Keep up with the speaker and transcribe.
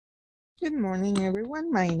Good morning,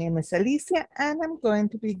 everyone. My name is Alicia, and I'm going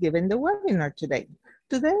to be giving the webinar today.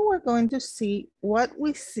 Today, we're going to see what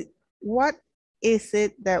is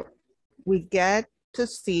it that we get to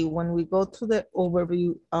see when we go to the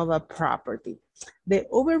overview of a property. The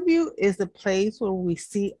overview is the place where we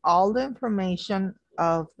see all the information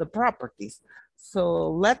of the properties.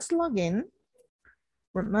 So let's log in.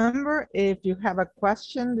 Remember, if you have a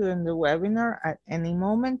question during the webinar at any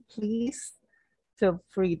moment, please feel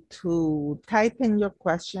free to type in your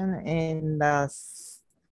question in the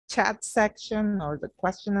chat section or the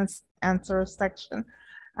question and answer section,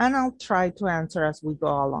 and I'll try to answer as we go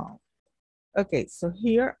along. Okay, so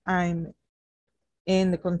here I'm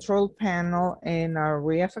in the control panel in our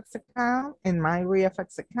ReiFax account. In my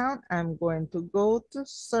ReiFax account, I'm going to go to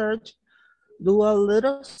search, do a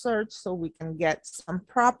little search so we can get some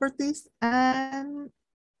properties, and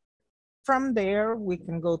from there we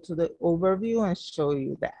can go to the overview and show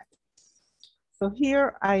you that. So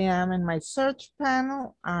here I am in my search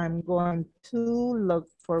panel. I'm going to look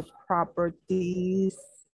for properties.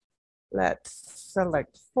 Let's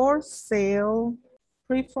select for sale,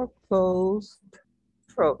 pre-foreclosed,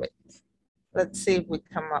 probate. Let's see if we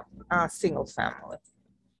come up single family.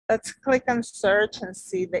 Let's click on search and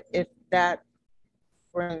see if that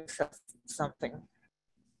brings us something.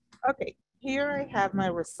 Okay, here I have my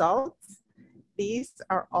results. These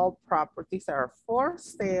are all properties that are for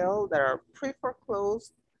sale, that are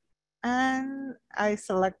pre-foreclosed, and I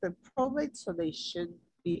selected probate, so they should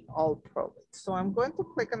be all probate. So I'm going to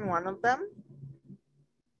click on one of them,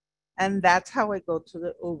 and that's how I go to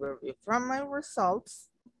the overview. From my results,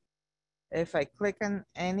 if I click on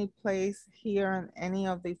any place here on any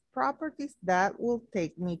of these properties, that will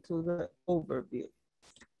take me to the overview.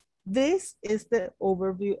 This is the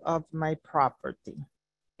overview of my property.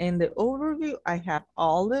 In the overview, I have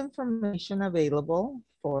all the information available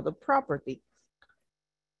for the property.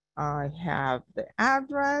 I have the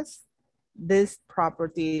address. This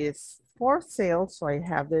property is for sale, so I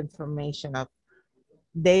have the information of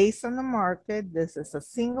days on the market. This is a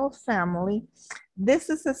single family. This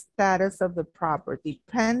is the status of the property,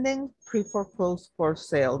 pending, pre-foreclosed, for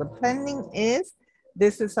sale. The pending is,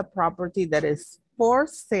 this is a property that is for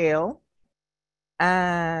sale,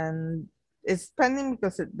 and it's pending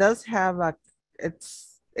because it does have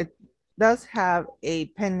a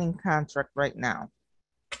pending contract right now.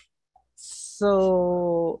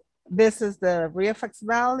 So this is the ReiFax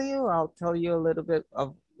value. I'll tell you a little bit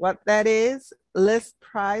of what that is. List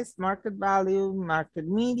price, market value, market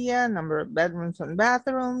media, number of bedrooms and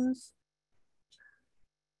bathrooms,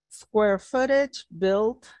 square footage,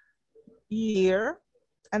 built, year.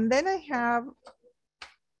 And then I have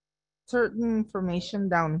certain information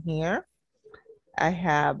down here. I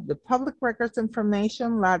have the public records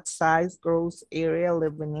information, lot size, gross area,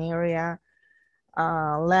 living area,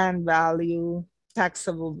 land value,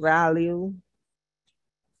 taxable value,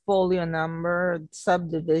 folio number,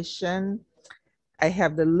 subdivision. I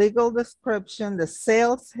have the legal description, the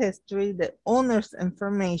sales history, the owner's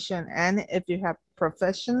information, and if you have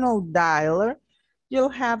professional dialer, you'll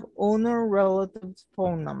have owner relatives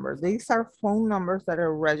phone number. These are phone numbers that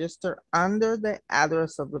are registered under the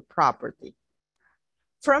address of the property.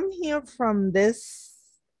 From here, from this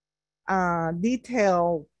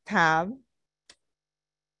detail tab,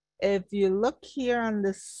 if you look here on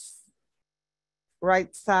this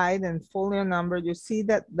right side and folio number, you see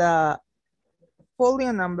that the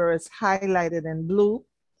folio number is highlighted in blue.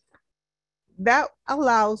 That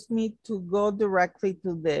allows me to go directly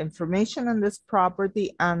to the information on this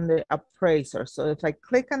property and the appraiser. So if I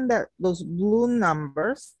click on those blue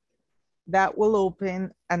numbers, that will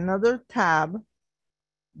open another tab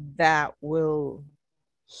that will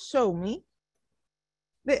show me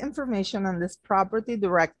the information on this property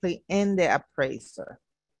directly in the appraiser.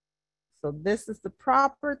 So this is the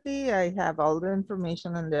property. I have all the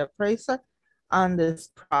information on the appraiser on this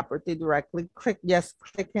property directly. Just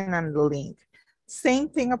clicking on the link. Same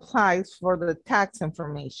thing applies for the tax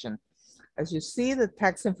information. As you see, the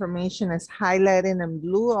tax information is highlighted in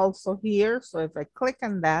blue also here. So if I click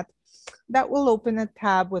on that, that will open a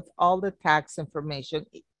tab with all the tax information,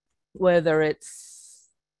 whether it's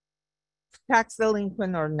tax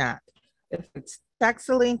delinquent or not. If it's tax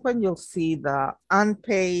delinquent, you'll see the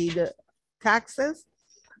unpaid taxes.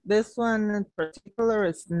 This one in particular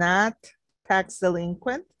is not tax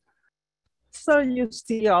delinquent. So you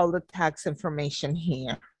see all the tax information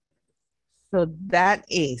here. So that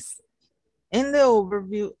is in the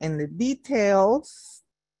overview. In the details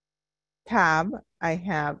tab, I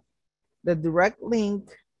have the direct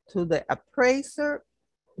link to the appraiser.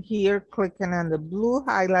 Here, clicking on the blue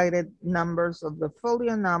highlighted numbers of the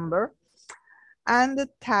folio number, And the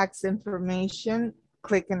tax information,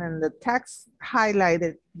 clicking on the tax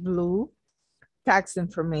highlighted blue tax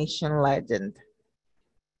information legend.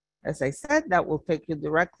 As I said, that will take you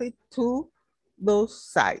directly to those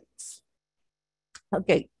sites.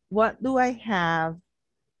 Okay, what do I have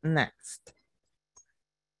next?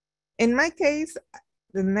 In my case,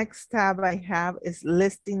 the next tab I have is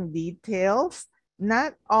listing details.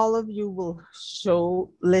 Not all of you will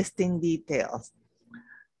show listing details.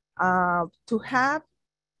 To have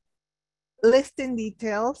listing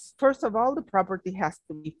details, first of all, the property has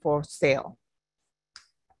to be for sale.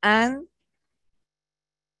 And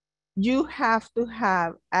you have to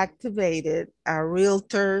have activated a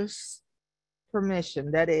realtor's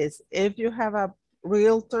permission. That is, if you have a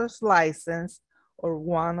realtor's license or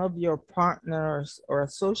one of your partners or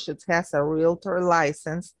associates has a realtor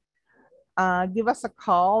license, give us a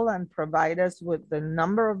call and provide us with the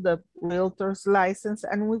number of the realtor's license,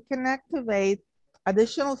 and we can activate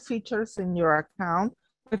additional features in your account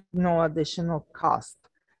with no additional cost.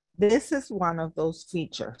 This is one of those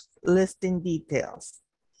features, listing details.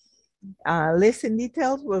 Listing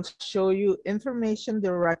details will show you information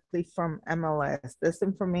directly from MLS. This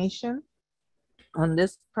information on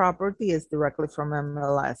this property is directly from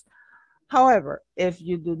MLS. However, if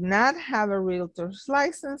you do not have a realtor's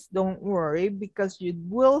license, don't worry, because you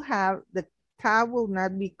will have, the tab will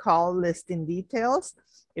not be called listing details.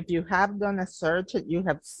 If you have done a search and you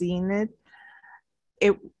have seen it,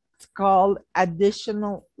 it's called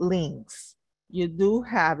additional links. You do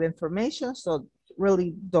have information, so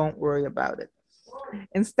really don't worry about it.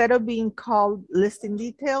 Instead of being called listing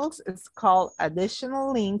details, it's called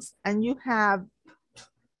additional links, and you have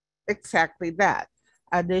exactly that.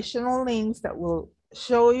 Additional links that will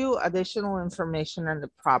show you additional information on the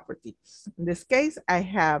property. In this case, I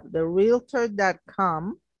have the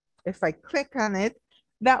realtor.com. If I click on it,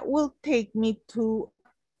 that will take me to,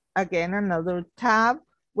 again, another tab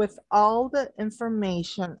with all the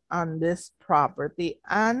information on this property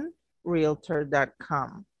on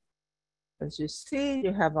realtor.com. As you see,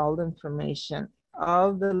 you have all the information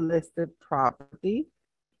of the listed property,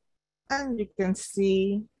 and you can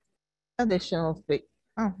see additional things.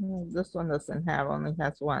 Oh, this one doesn't have, only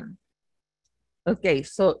has one. Okay,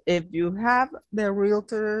 so if you have the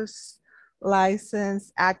realtor's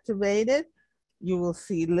license activated, you will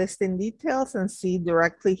see listing details and see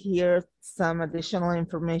directly here some additional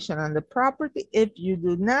information on the property. If you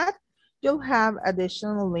do not, you'll have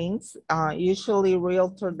additional links, usually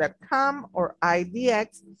realtor.com or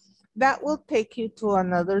IDX, that will take you to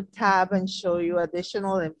another tab and show you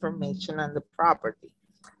additional information on the property.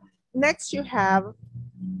 Next, you have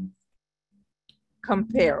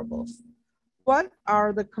comparables. What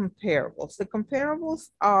are the comparables? The comparables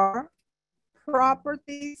are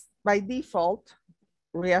properties by default.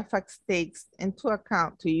 ReiFax takes into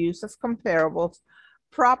account to use as comparables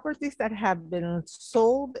properties that have been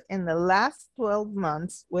sold in the last 12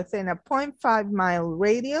 months within a 0.5-mile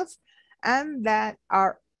radius and that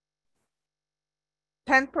are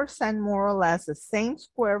 10% more or less the same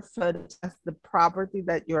square footage as the property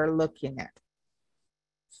that you're looking at.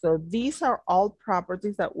 So these are all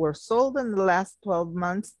properties that were sold in the last 12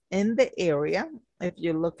 months in the area. If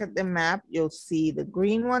you look at the map, you'll see the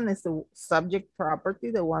green one is the subject property,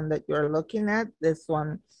 the one that you're looking at. This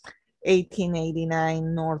one,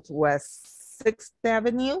 1889 Northwest 6th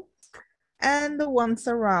Avenue. And the ones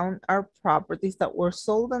around are properties that were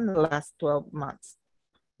sold in the last 12 months.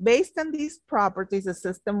 Based on these properties, the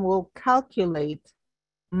system will calculate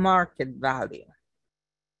market value.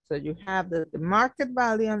 So you have the market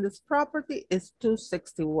value on this property is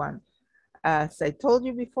 $261. As I told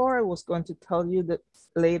you before, I was going to tell you that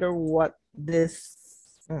later what this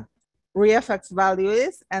ReiFax value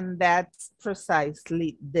is, and that's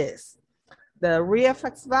precisely this. The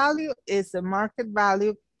ReiFax value is the market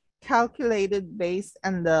value calculated based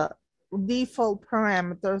on the default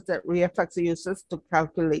parameters that ReiFax uses to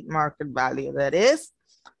calculate market value. That is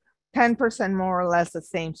 10% more or less the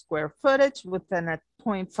same square footage within a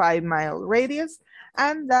 0.5-mile radius,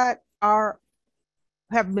 and that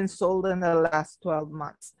have been sold in the last 12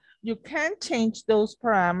 months. You can change those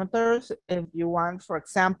parameters if you want. For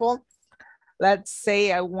example, let's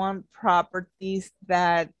say I want properties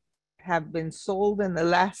that have been sold in the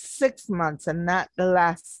last 6 months and not the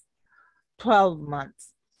last 12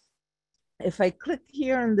 months. If I click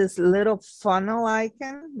here on this little funnel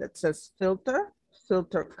icon that says filter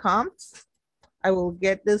comps, I will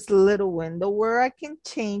get this little window where I can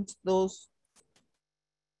change those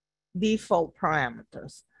default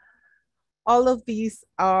parameters. All of these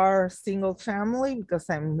are single family because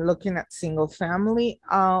I'm looking at single family.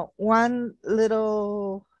 One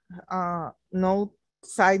little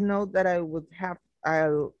side note that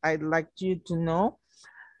I'd like you to know.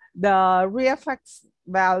 The ReiFax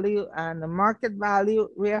value and the market value,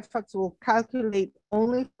 ReiFax will calculate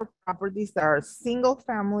only for properties that are single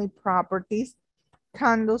family properties,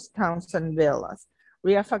 condos, towns, and villas.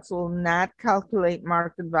 ReiFax will not calculate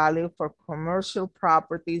market value for commercial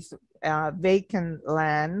properties, vacant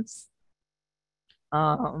lands,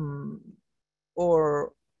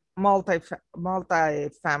 or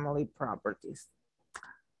multi-family properties.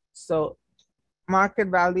 So market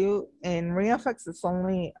value in ReiFax is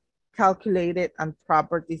only calculated on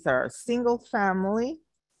properties that are single family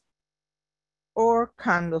or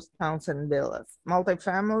condos, towns, and villas.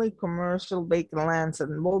 Multifamily, commercial, vacant lands,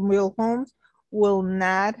 and mobile homes will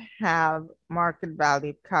not have market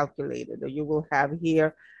value calculated. Or you will have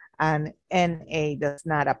here an NA does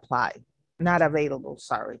not apply, not available,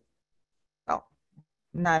 sorry. Oh,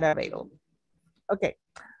 not available. Okay,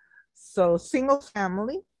 so single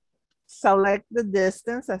family, select the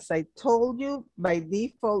distance. As I told you, by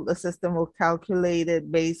default, the system will calculate it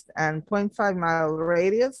based on 0.5 mile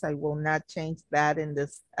radius. I will not change that at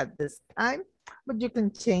this time, but you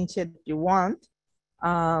can change it if you want.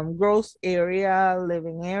 Gross area,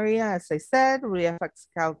 living area, as I said, ReiFax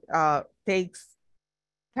takes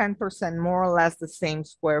 10% more or less the same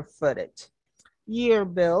square footage. Year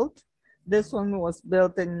built, this one was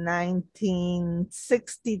built in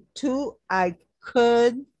 1962. I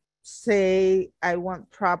could say I want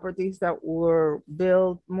properties that were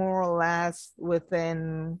built more or less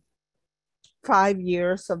within 5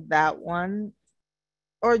 years of that one,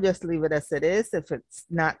 or just leave it as it is if it's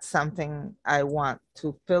not something I want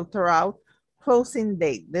to filter out. Closing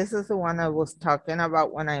date, this is the one I was talking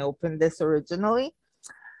about when I opened this originally.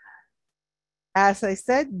 As I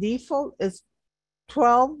said, default is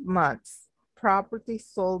 12 months. Property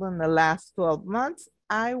sold in the last 12 months.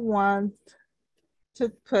 I want to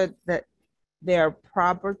put that their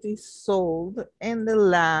property sold in the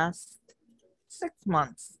last 6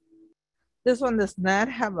 months. This one does not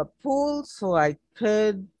have a pool, so I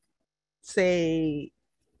could say,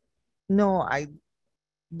 no, I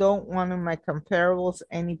don't want in my comparables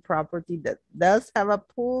any property that does have a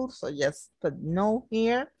pool, so just put no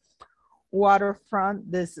here. Waterfront,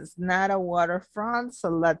 this is not a waterfront,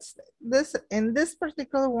 so in this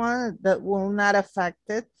particular one, that will not affect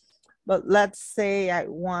it. But let's say I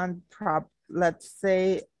want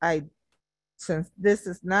since this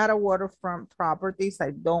is not a waterfront properties,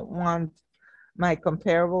 I don't want my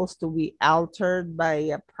comparables to be altered by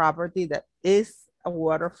a property that is a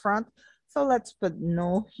waterfront. So let's put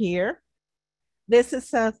no here. This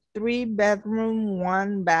is a 3-bedroom,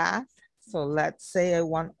 1 bath. So let's say I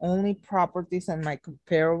want only properties and my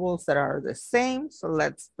comparables that are the same. So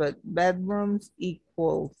let's put bedrooms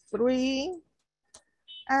equal 3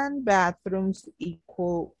 and bathrooms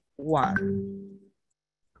equal 1.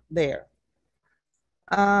 There.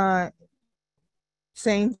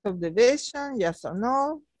 Same subdivision, yes or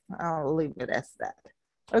no? I'll leave it as that.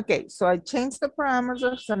 Okay, so I change the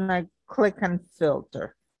parameters and I click on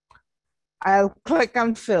filter. I'll click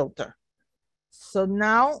on filter. So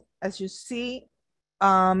now, as you see,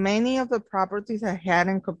 many of the properties I had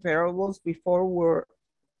in comparables before were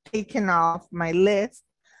taken off my list.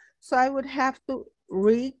 So I would have to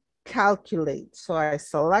recalculate. So I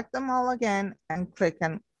select them all again and click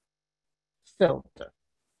on filter.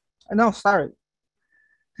 No, sorry,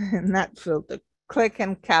 not filter. Click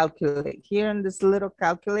and calculate. Here in this little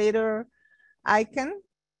calculator icon,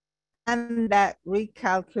 and that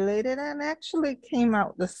recalculated and actually came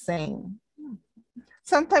out the same.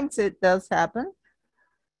 Sometimes it does happen.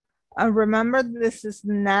 Remember, this is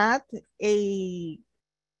not an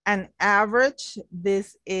average,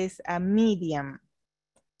 this is a medium.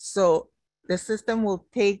 So the system will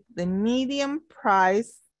take the medium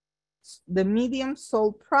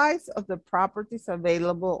sold price of the properties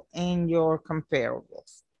available in your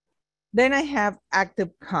comparables. Then I have active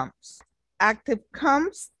comps. Active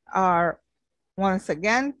comps are, once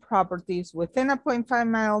again, properties within a 0.5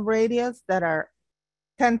 mile radius that are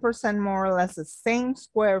 10% more or less the same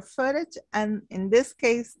square footage. And in this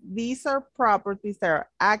case, these are properties that are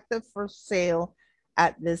active for sale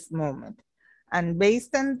at this moment. And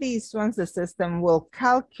based on these ones, the system will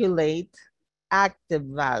calculate active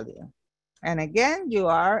value. And again, you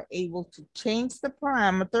are able to change the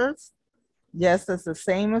parameters just as the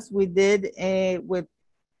same as we did with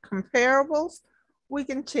comparables. We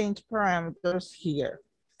can change parameters here.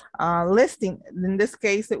 Listing, in this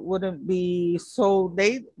case, it wouldn't be sold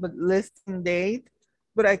date, but listing date.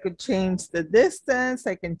 But I could change the distance,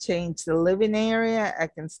 I can change the living area, I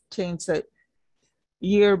can change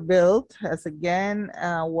year built, as again,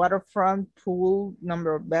 waterfront, pool,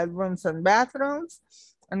 number of bedrooms and bathrooms.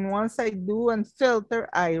 And once I do and filter,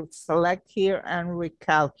 I select here and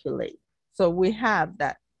recalculate. So we have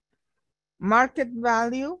that market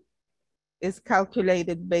value is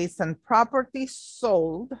calculated based on properties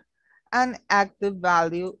sold, and active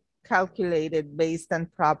value calculated based on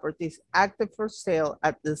properties active for sale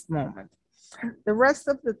at this moment. The rest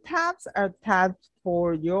of the tabs are tabs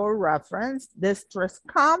for your reference. Distress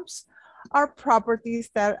comps are properties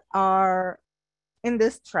that are in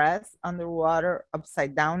distress, underwater,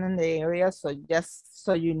 upside down in the area. So just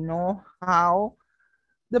so you know how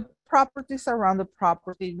the properties around the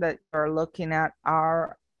property that you're looking at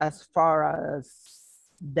are, as far as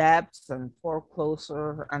debts and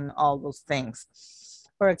foreclosure and all those things.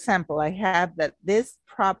 For example, I have that this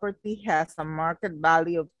property has a market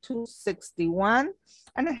value of 261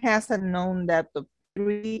 and it has a known debt of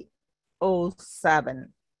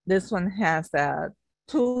 307. This one has a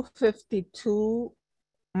 252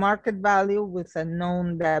 market value with a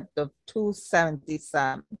known debt of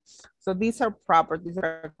 277. So these are properties that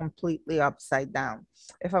are completely upside down.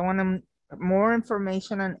 If I want more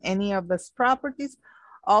information on any of these properties,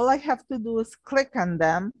 all I have to do is click on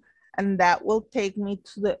them, and that will take me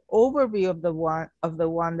to the overview of the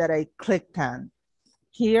one that I clicked on.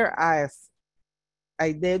 Here, as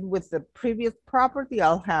I did with the previous property,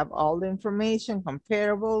 I'll have all the information,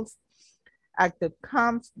 comparables, active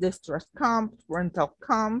comps, distress comps, rental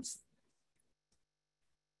comps.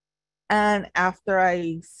 And after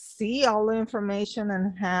I see all the information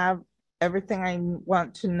and have everything I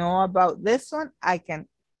want to know about this one, I can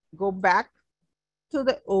go back to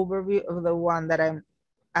the overview of the one that I'm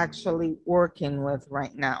actually working with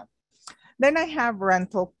right now. Then I have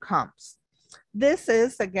rental comps. This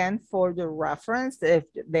is, again, for your reference. If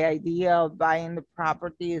the idea of buying the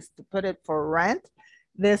property is to put it for rent,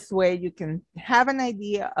 this way you can have an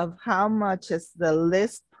idea of how much is the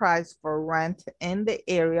list price for rent in the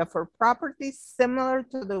area for properties similar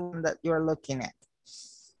to the one that you're looking at.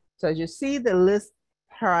 So you see the list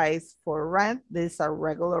price for rent. These are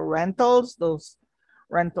regular rentals, those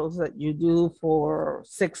rentals that you do for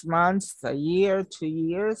 6 months, a year, 2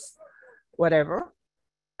 years, whatever.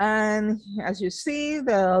 And as you see,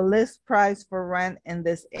 the list price for rent in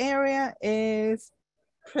this area is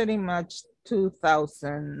pretty much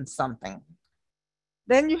 2,000 something.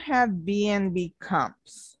 Then you have B&B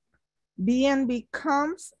comps. B&B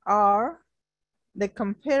comps are the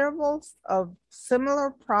comparables of similar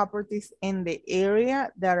properties in the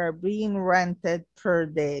area that are being rented per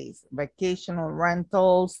day. Vacational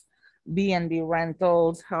rentals, B&B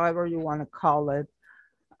rentals, however you want to call it.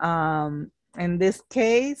 In this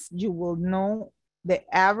case, you will know the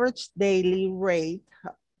average daily rate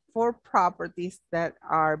for properties that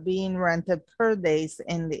are being rented per days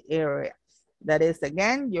in the area. That is,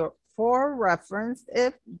 again, your for reference,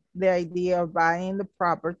 if the idea of buying the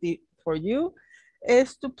property for you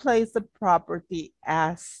is to place the property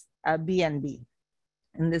as a B&B.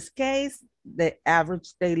 In this case, the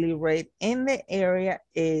average daily rate in the area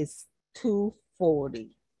is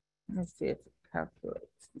 240. Let's see if it calculates.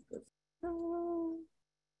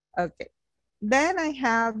 Okay, then I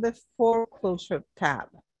have the foreclosure tab.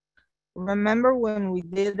 Remember when we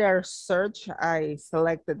did our search, I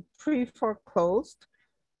selected pre-foreclosed.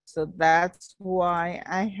 So that's why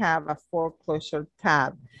I have a foreclosure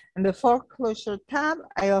tab. In the foreclosure tab,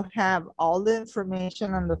 I'll have all the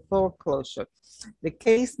information on the foreclosure. The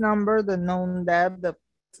case number, the known debt, the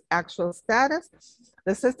actual status.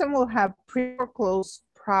 The system will have pre-foreclosed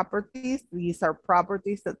properties. These are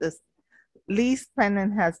properties that this lease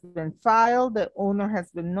pendant has been filed, the owner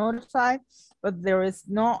has been notified, but there is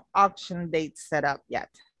no auction date set up yet.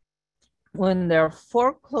 When they're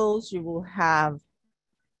foreclosed, you will have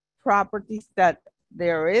properties that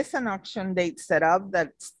there is an auction date set up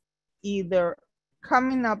that's either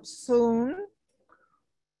coming up soon,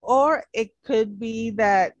 or it could be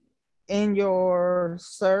that in your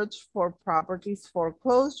search for properties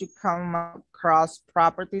foreclosed, you come across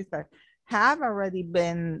properties that have already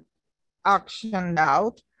been auctioned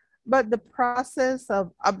out, but the process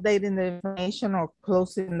of updating the information or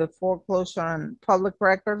closing the foreclosure on public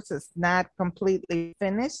records is not completely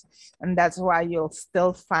finished, and that's why you'll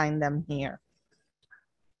still find them here.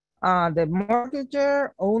 The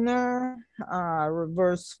mortgager, owner,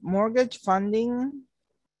 reverse mortgage funding,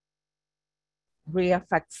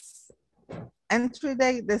 ReiFax entry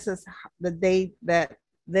date. This is the date that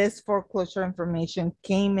this foreclosure information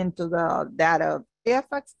came into the data of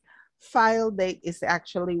ReiFax. File date is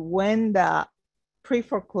actually when the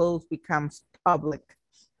pre-foreclosed becomes public.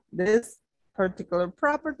 This particular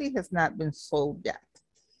property has not been sold yet.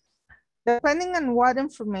 Depending on what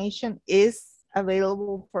information is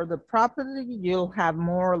available for the property, you'll have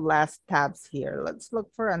more or less tabs here. Let's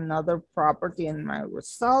look for another property in my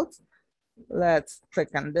results. Let's click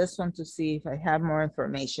on this one to see if I have more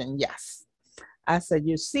information. Yes. As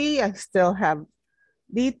you see, I still have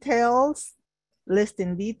details,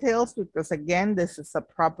 listing details, because again, this is a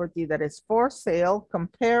property that is for sale,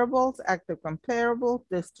 comparables, active comparables,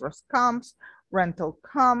 distress comps, rental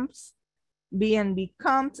comps, B&B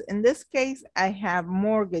comps. In this case, I have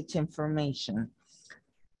mortgage information.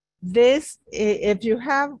 This, if you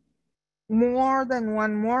have more than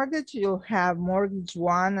one mortgage, you'll have mortgage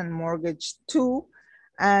one and mortgage two.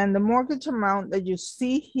 And the mortgage amount that you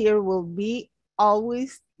see here will be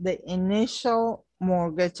always the initial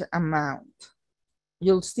mortgage amount.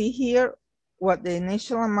 You'll see here what the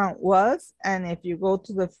initial amount was. And if you go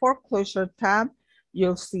to the foreclosure tab,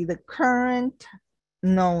 you'll see the current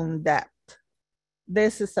known debt.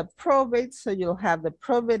 This is a probate, so you'll have the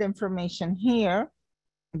probate information here,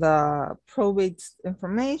 the probate's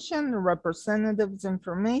information, the representative's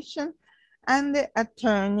information, and the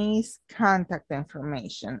attorney's contact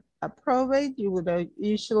information. A probate, you would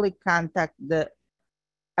usually contact the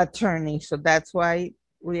attorney, so that's why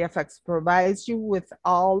ReiFax provides you with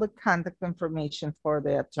all the contact information for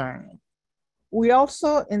the attorney. We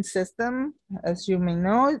also in system, as you may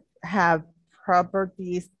know, have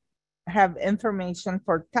properties, have information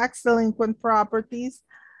for tax delinquent properties.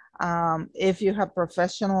 If you have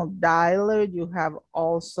professional dialer, you have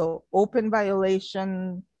also open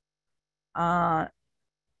violation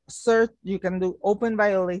search. You can do open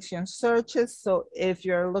violation searches. So if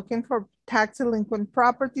you're looking for tax delinquent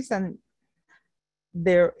properties and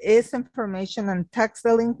there is information on tax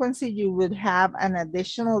delinquency, you would have an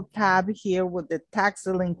additional tab here with the tax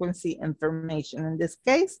delinquency information. In this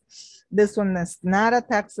case, this one is not a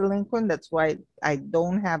tax delinquent. That's why I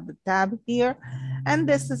don't have the tab here. And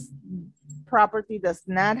this is property does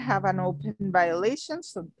not have an open violation,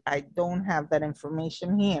 so I don't have that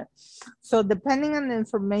information here. So depending on the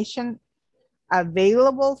information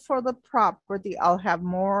available for the property, I'll have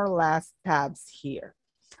more or less tabs here.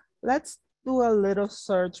 Let's do a little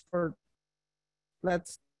search for,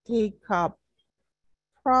 let's take up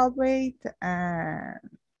probate and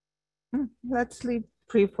let's leave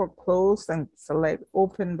pre-foreclosed and select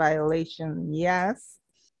open violation, yes.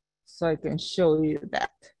 So I can show you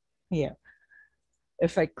that here.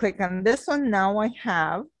 If I click on this one, now I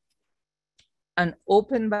have an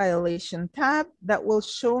open violation tab that will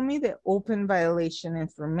show me the open violation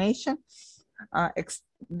information.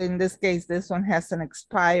 In this case, this one has an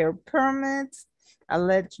expired permit,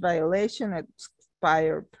 alleged violation,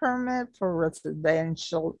 expired permit for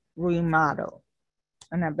residential remodel,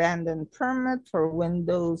 an abandoned permit for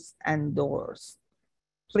windows and doors.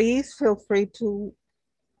 Please feel free to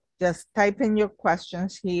just type in your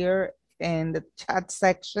questions here in the chat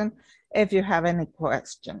section if you have any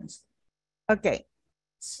questions. Okay,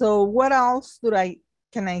 so what else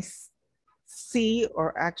can I see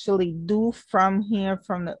or actually do from here,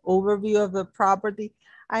 from the overview of the property?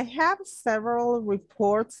 I have several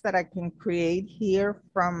reports that I can create here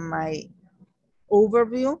from my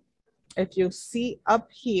overview. If you see up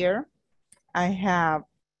here, I have,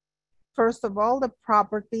 first of all, the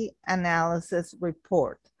property analysis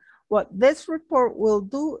report. What this report will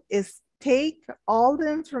do is take all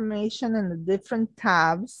the information in the different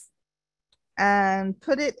tabs and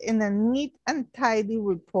put it in a neat and tidy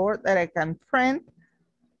report that I can print,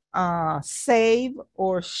 save,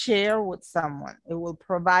 or share with someone. It will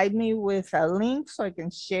provide me with a link so I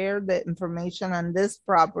can share the information on this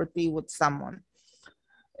property with someone.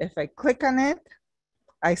 If I click on it,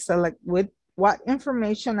 I select with what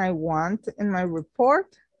information I want in my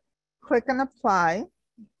report, click on apply,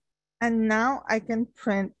 and now I can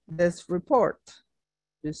print this report.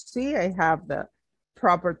 You see, I have the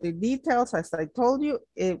property details. As I told you,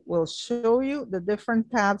 it will show you the different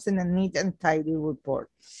tabs in a neat and tidy report.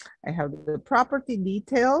 I have the property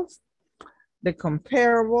details, the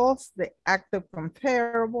comparables, the active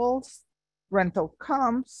comparables, rental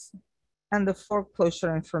comps, and the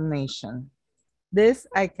foreclosure information. This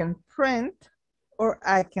I can print or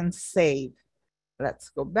I can save. Let's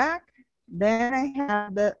go back. Then I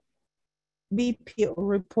have the BPO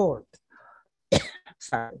report.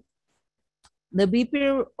 Sorry. The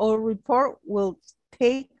BPO report will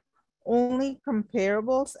take only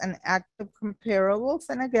comparables and active comparables,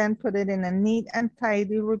 and again, put it in a neat and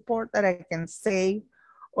tidy report that I can save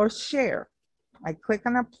or share. I click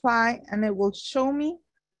on apply and it will show me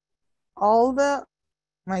all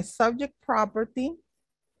my subject property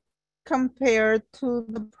compared to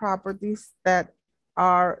the properties that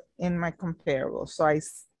are in my comparables. So I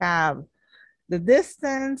have the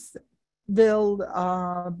distance, build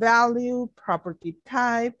value, property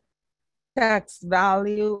type, tax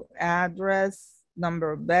value, address,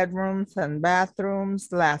 number of bedrooms and bathrooms,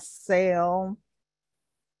 last sale,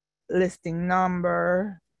 listing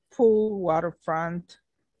number, pool, waterfront,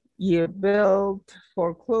 year built,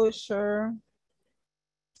 foreclosure,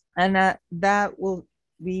 and that will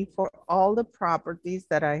be for all the properties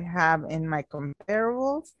that I have in my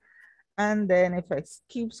comparables. And then if I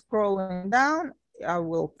keep scrolling down, I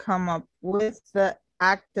will come up with the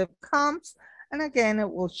active comps. And again,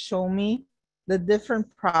 it will show me the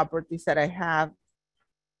different properties that I have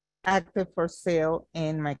active for sale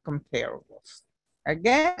in my comparables.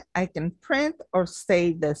 Again, I can print or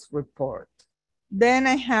save this report. Then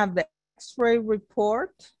I have the X-ray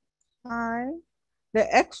report.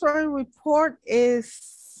 The X-ray report is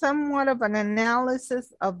somewhat of an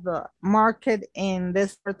analysis of the market in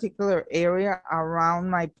this particular area around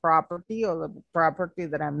my property or the property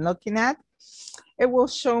that I'm looking at. It will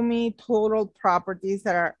show me total properties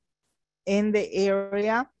that are in the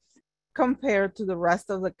area compared to the rest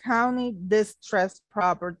of the county, distressed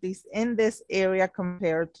properties in this area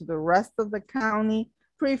compared to the rest of the county,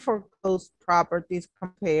 pre-foreclosed properties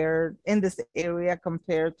compared in this area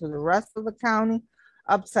compared to the rest of the county,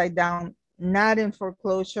 upside down, not in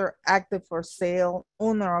foreclosure, active for sale,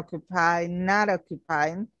 owner occupied, not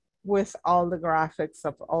occupied, with all the graphics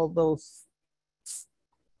of all those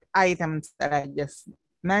items that I just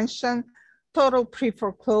mentioned. Total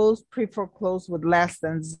pre-foreclosed with less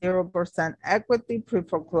than 0% equity,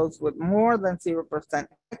 pre-foreclosed with more than 0%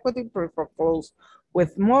 equity, pre-foreclosed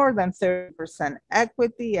with more than 30%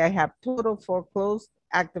 equity. I have total foreclosed,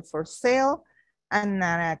 active for sale, and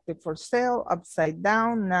not active for sale, upside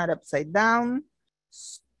down, not upside down.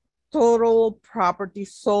 Total property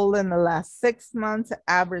sold in the last 6 months,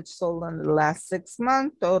 average sold in the last 6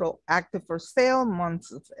 months, total active for sale,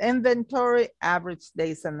 months of inventory, average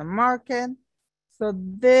days in the market. So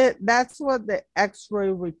that's what the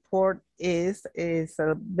X-ray report is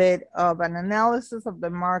a bit of an analysis of the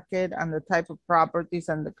market and the type of properties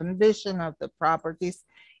and the condition of the properties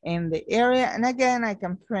in the area. And again, I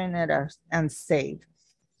can print it and save.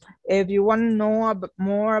 If you want to know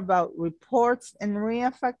more about reports in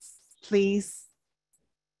ReiFax, please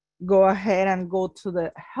go ahead and go to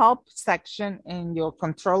the help section in your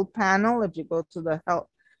control panel. If you go to the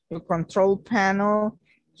your control panel,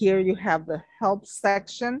 here you have the help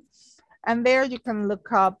section, and there you can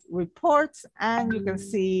look up reports and you can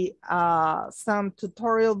see some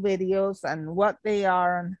tutorial videos and what they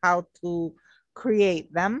are and how to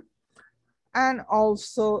create them. And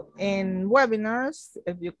also in webinars,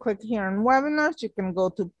 if you click here on webinars, you can go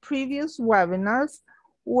to previous webinars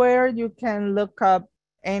where you can look up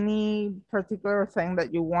any particular thing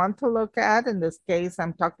that you want to look at. In this case,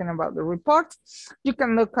 I'm talking about the reports. You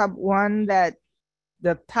can look up one that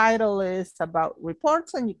the title is about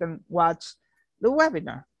reports and you can watch the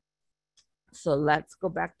webinar. So let's go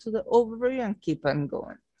back to the overview and keep on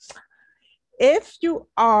going. If you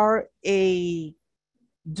are a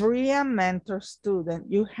DREA mentor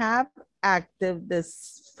student, you have active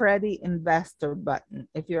this Freddie investor button.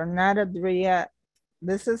 If you're not a DREA,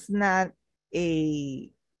 this is not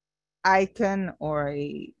a icon or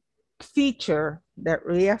a feature that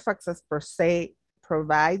ReiFax per se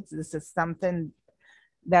provides. This is something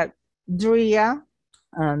that DREA,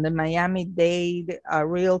 the Miami-Dade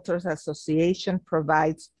Realtors Association,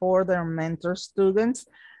 provides for their mentor students.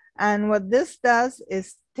 And what this does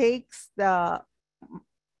is takes the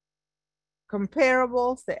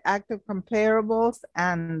comparables, the active comparables,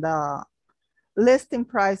 and the listing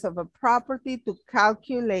price of a property to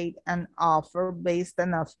calculate an offer based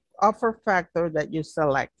on an offer factor that you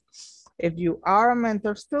select. If you are a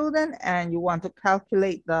mentor student and you want to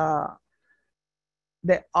calculate the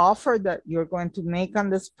offer that you're going to make on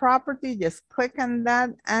this property, just click on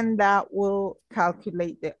that and that will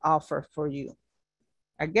calculate the offer for you.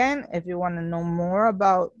 Again, if you want to know more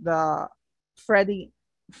about the Freddie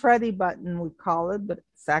button, we call it, but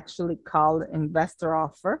it's actually called investor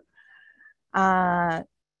offer.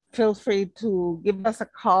 Feel free to give us a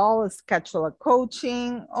call, schedule a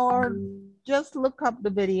coaching, or just look up the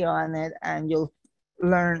video on it and you'll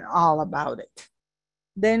learn all about it.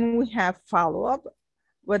 Then we have follow-up.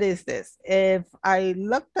 What is this? If I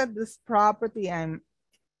looked at this property I'm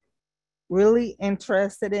really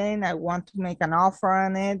interested in, I want to make an offer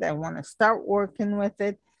on it, I want to start working with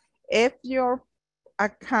it. If your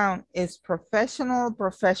account is professional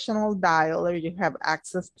dialer, you have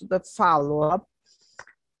access to the follow-up,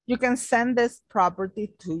 you can send this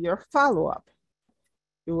property to your follow-up.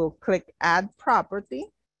 You will click add property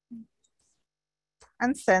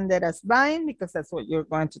and send it as buying because that's what you're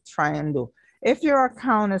going to try and do. If your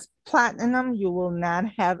account is platinum, you will not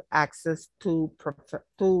have access to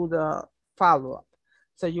the follow-up.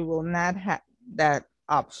 So you will not have that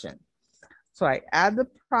option. So I add the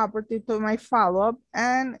property to my follow-up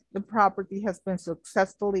and the property has been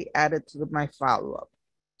successfully added to my follow-up.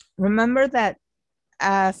 Remember that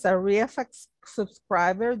as a ReiFax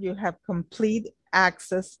subscriber, you have complete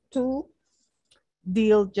access to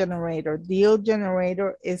Deal Generator. Deal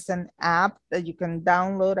Generator is an app that you can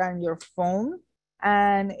download on your phone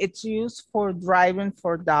and it's used for driving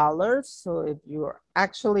for dollars. So if you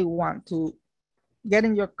actually want to get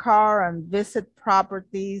in your car and visit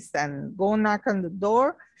properties and go knock on the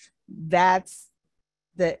door, that's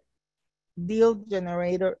the Deal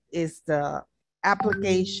Generator is the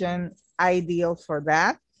application ideal for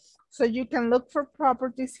that. So you can look for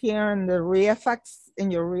properties here in the ReiFax, in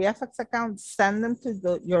your ReiFax account, send them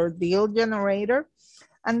to your Deal Generator,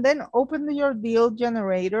 and then open your Deal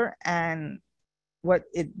Generator. And what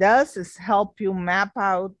it does is help you map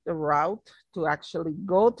out the route to actually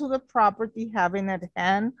go to the property, having at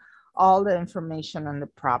hand all the information on the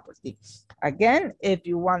property. Again, if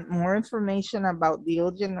you want more information about Deal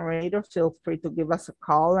Generator, feel free to give us a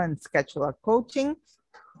call and schedule a coaching,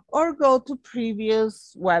 or go to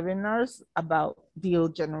previous webinars about Deal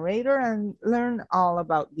Generator and learn all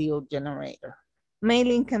about Deal Generator.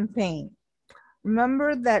 Mailing campaign.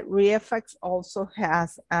 Remember that ReiFax also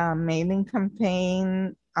has a mailing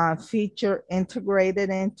campaign feature integrated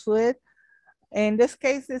into it. In this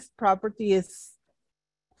case, this property is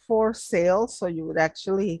for sale, so you would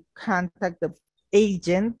actually contact the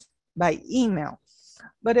agent by email.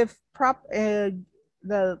 But if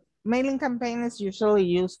the mailing campaign is usually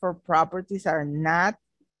used for properties that are not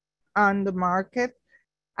on the market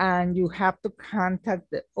and you have to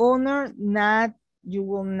contact the owner, you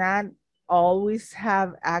will not always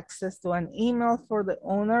have access to an email for the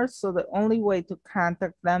owner. So the only way to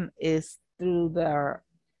contact them is through their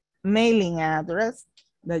mailing address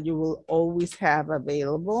that you will always have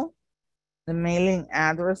available, the mailing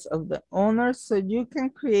address of the owner. So you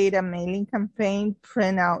can create a mailing campaign,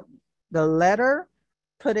 print out the letter,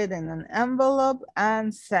 put it in an envelope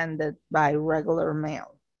and send it by regular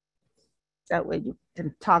mail. That way you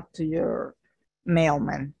can talk to your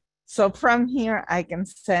mailman. So from here, I can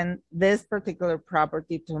send this particular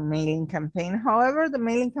property to a mailing campaign. However, the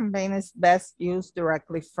mailing campaign is best used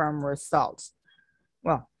directly from results.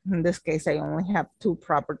 Well, in this case, I only have 2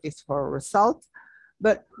 properties for results,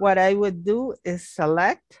 but what I would do is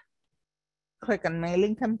select, click on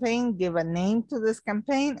mailing campaign, give a name to this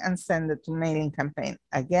campaign and send it to mailing campaign.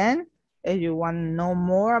 Again, if you want to know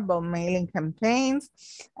more about mailing campaigns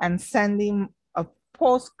and sending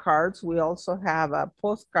postcards, we also have a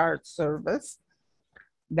postcard service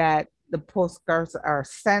that the postcards are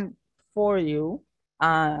sent for you.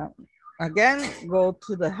 Again, go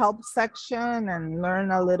to the help section and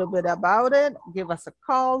learn a little bit about it. Give us a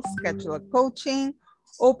call, schedule a coaching,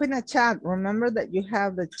 open a chat. Remember that you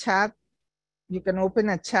have the chat. You can open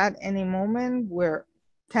a chat any moment. We're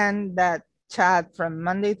that chat from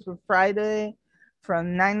Monday through Friday,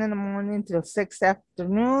 from 9 in the morning till 6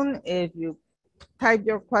 afternoon. If you type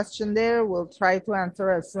your question there, we'll try to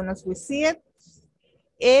answer as soon as we see it.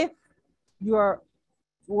 If you're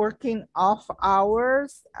working off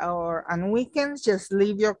hours or on weekends, just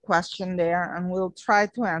leave your question there and we'll try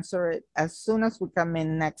to answer it as soon as we come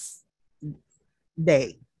in next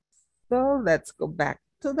day. So let's go back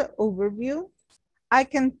to the overview. I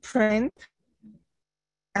can print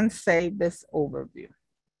and save this overview.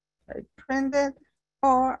 I print it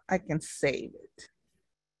or I can save it.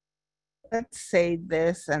 Let's save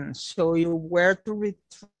this and show you where to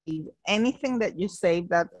retrieve anything that you save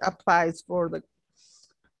that applies for the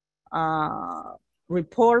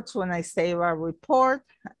reports when I save a report.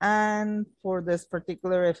 And for this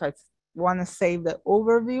particular, if I want to save the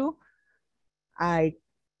overview, I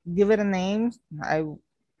give it a name. I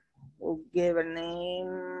will give a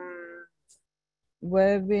name,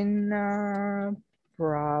 webinar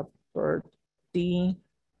property.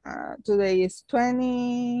 Today is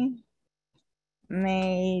 20,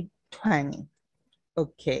 May 20.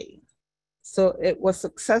 Okay, so it was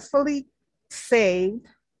successfully saved.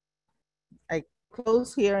 I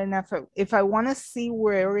close here, and if I want to see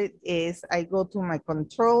where it is, I go to my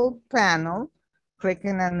control panel,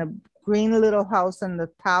 clicking on the green little house in the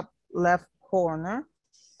top left corner,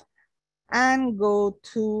 and go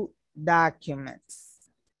to documents.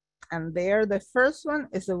 And there, the first one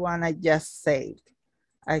is the one I just saved.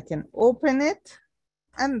 I can open it,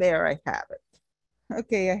 and there I have it.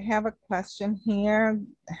 Okay, I have a question here.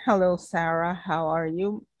 Hello, Sarah. How are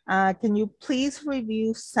you? Can you please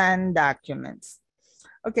review send documents?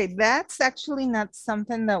 Okay, that's actually not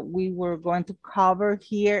something that we were going to cover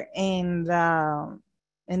here in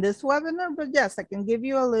this webinar, but yes, I can give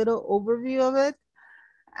you a little overview of it.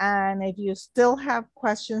 And if you still have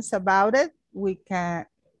questions about it,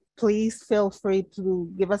 please feel free to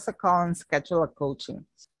give us a call and schedule a coaching.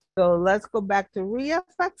 So let's go back to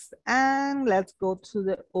ReiFax and let's go to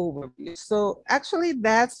the overview. So actually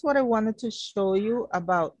that's what I wanted to show you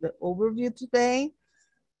about the overview today.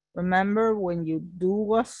 Remember, when you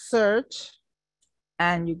do a search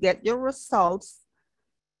and you get your results,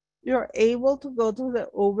 you're able to go to the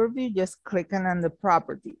overview just clicking on the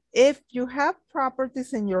property. If you have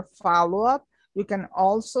properties in your follow-up, you can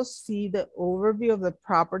also see the overview of the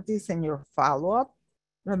properties in your follow-up.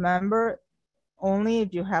 Remember, only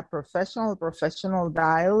if you have professional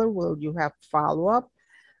dialer will you have follow-up.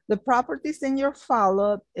 The properties in your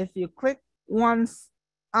follow-up, if you click once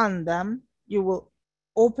on them, you will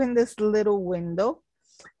open this little window.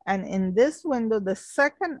 And in this window, the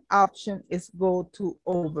second option is go to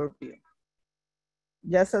overview.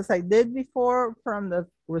 Just as I did before from the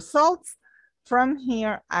results, from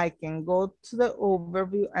here, I can go to the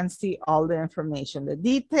overview and see all the information, the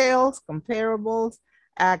details, comparables,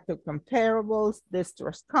 active comparables,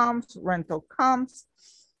 distress comps, rental comps,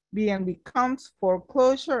 B&B comps,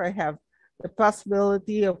 foreclosure. I have the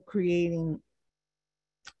possibility of creating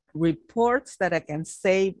reports that I can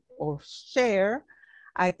save or share.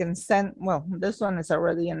 I can send, well, this one is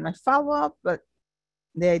already in my follow-up, but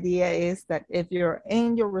the idea is that if you're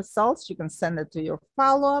in your results, you can send it to your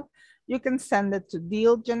follow-up, you can send it to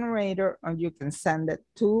deal generator, or you can send it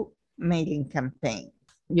to mailing campaign.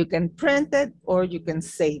 You can print it or you can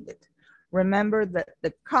save it. Remember that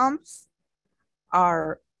the comps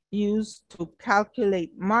are used to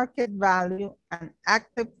calculate market value and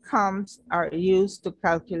active comps are used to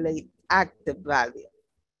calculate active value.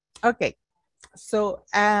 Okay, so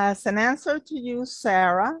as an answer to you,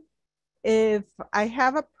 Sarah, if I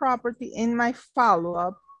have a property in my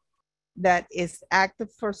follow-up that is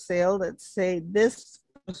active for sale, let's say this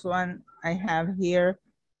first one I have here,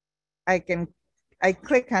 I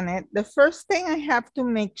click on it. The first thing I have to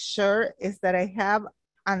make sure is that I have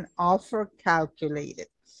an offer calculated.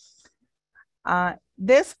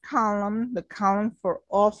 This column, the column for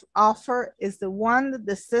offer, is the one that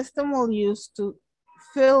the system will use to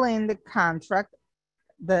fill in the contract,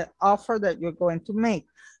 the offer that you're going to make.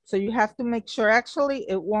 So you have to make sure, actually,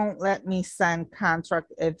 it won't let me send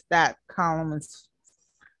contract if that column is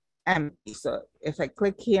empty. So if I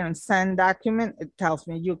click here and send document, it tells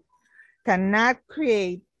me you cannot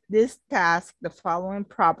create this task. The following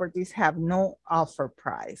properties have no offer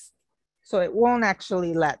price. So it won't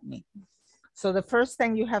actually let me. So the first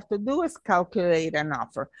thing you have to do is calculate an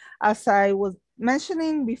offer. As I was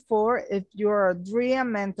mentioning before, if you're a DREA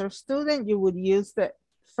mentor student, you would use the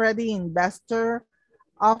Freddie Investor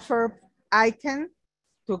offer icon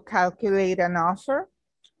to calculate an offer.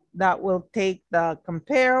 That will take the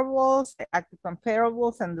comparables, the active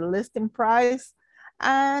comparables, and the listing price,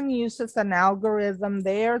 and uses an algorithm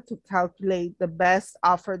there to calculate the best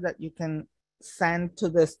offer that you can send to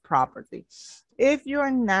this property. If you're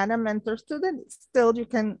not a mentor student, still you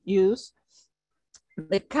can use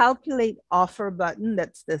the calculate offer button.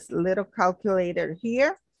 That's this little calculator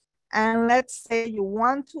here. And let's say you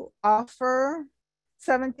want to offer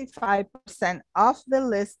 75% off the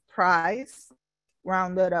list price,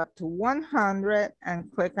 round it up to 100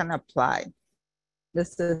 and click on apply. The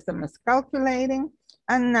system is calculating,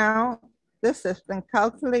 and now the system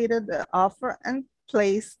calculated the offer and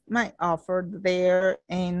placed my offer there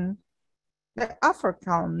in the offer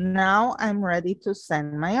column. Now I'm ready to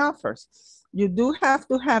send my offers. You do have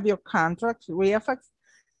to have your contracts. ReiFax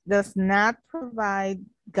does not provide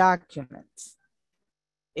documents.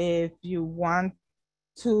 If you want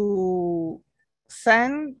to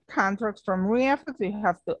send contracts from ReiFax, you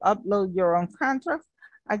have to upload your own contracts.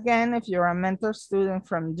 Again, if you're a mentor student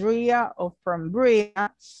from DREA or from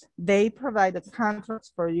BREA, they provide the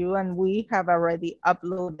contracts for you, and we have already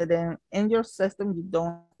uploaded in your system. You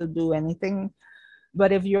don't have to do anything.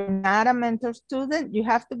 But if you're not a mentor student, you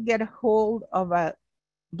have to get a hold of a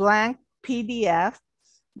blank PDF.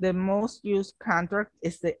 The most used contract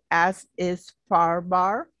is the as is far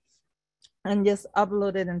bar, and just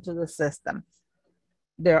upload it into the system.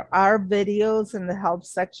 There are videos in the help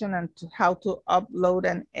section on how to upload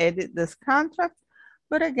and edit this contract.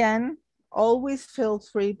 But again, always feel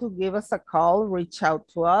free to give us a call, reach out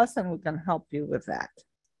to us, and we can help you with that.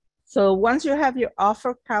 So once you have your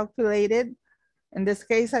offer calculated, In this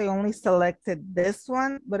case, I only selected this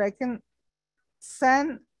one, but I can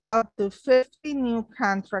send up to 50 new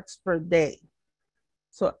contracts per day.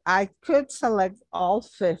 So I could select all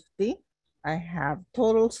 50. I have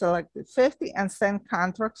total selected 50 and send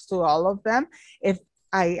contracts to all of them. If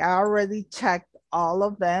I already checked all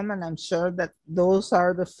of them and I'm sure that those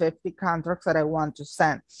are the 50 contracts that I want to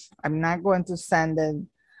send. I'm not going to send them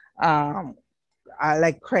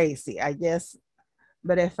like crazy.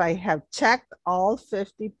 But if I have checked all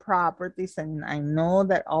 50 properties and I know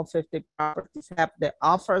that all 50 properties have the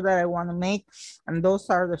offer that I want to make, and those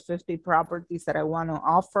are the 50 properties that I want to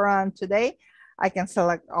offer on today, I can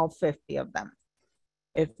select all 50 of them.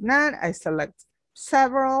 If not, I select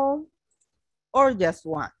several or just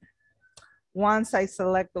one. Once I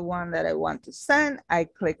select the one that I want to send, I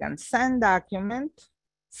click on Send Document,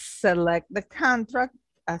 select the contract.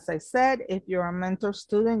 As I said, if you're a mentor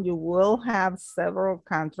student, you will have several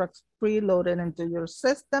contracts preloaded into your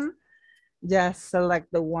system. Just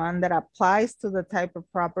select the one that applies to the type of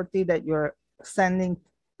property that you're sending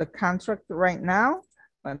the contract right now.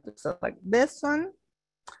 I'm going to select this one.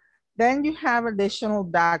 Then you have additional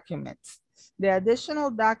documents. The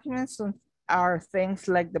additional documents are things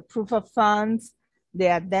like the proof of funds, the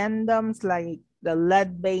addendums like the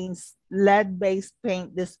lead-based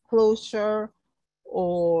paint disclosure,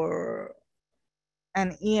 or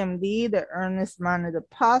an EMD, the earnest money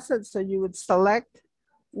deposit. So you would select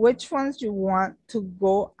which ones you want to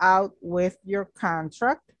go out with your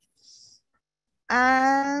contract.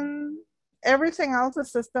 And everything else the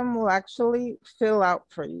system will actually fill out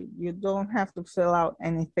for you. You don't have to fill out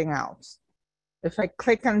anything else. If I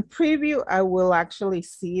click on preview, I will actually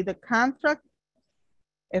see the contract.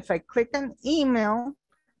 If I click on email,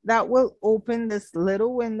 that will open this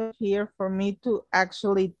little window here for me to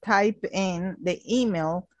actually type in the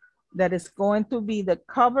email that is going to be the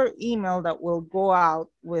cover email that will go out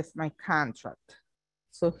with my contract.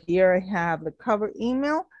 So here I have the cover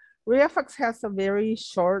email. ReiFax has a very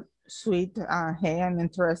short, sweet, hey, I'm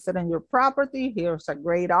interested in your property. Here's a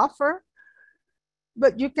great offer.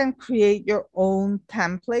 But you can create your own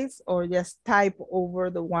templates or just type over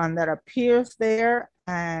the one that appears there.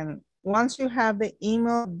 And once you have the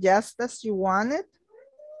email just as you want it,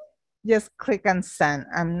 just click on send.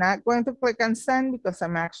 I'm not going to click on send because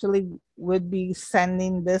I'm actually would be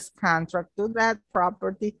sending this contract to that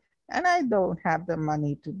property and I don't have the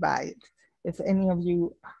money to buy it. If any of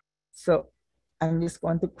you, so I'm just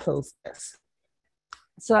going to close this.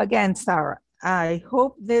 So again, Sarah, I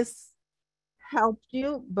hope this helped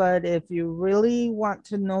you, but if you really want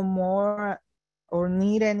to know more or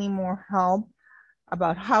need any more help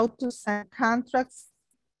about how to send contracts,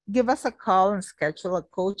 give us a call and schedule a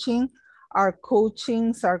coaching. Our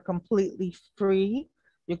coachings are completely free.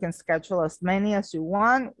 You can schedule as many as you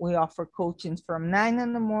want. We offer coachings from 9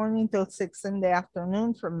 in the morning till 6 in the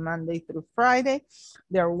afternoon from Monday through Friday.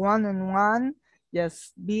 They're one-on-one.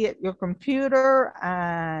 Just be at your computer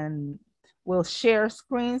and we'll share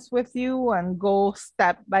screens with you and go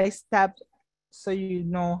step by step so you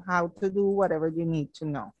know how to do whatever you need to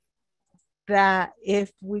know. That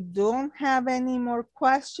if we don't have any more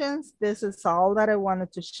questions, this is all that I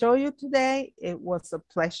wanted to show you today. It was a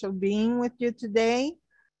pleasure being with you today.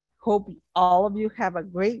 Hope all of you have a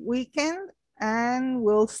great weekend and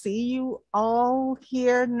we'll see you all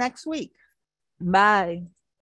here next week. Bye.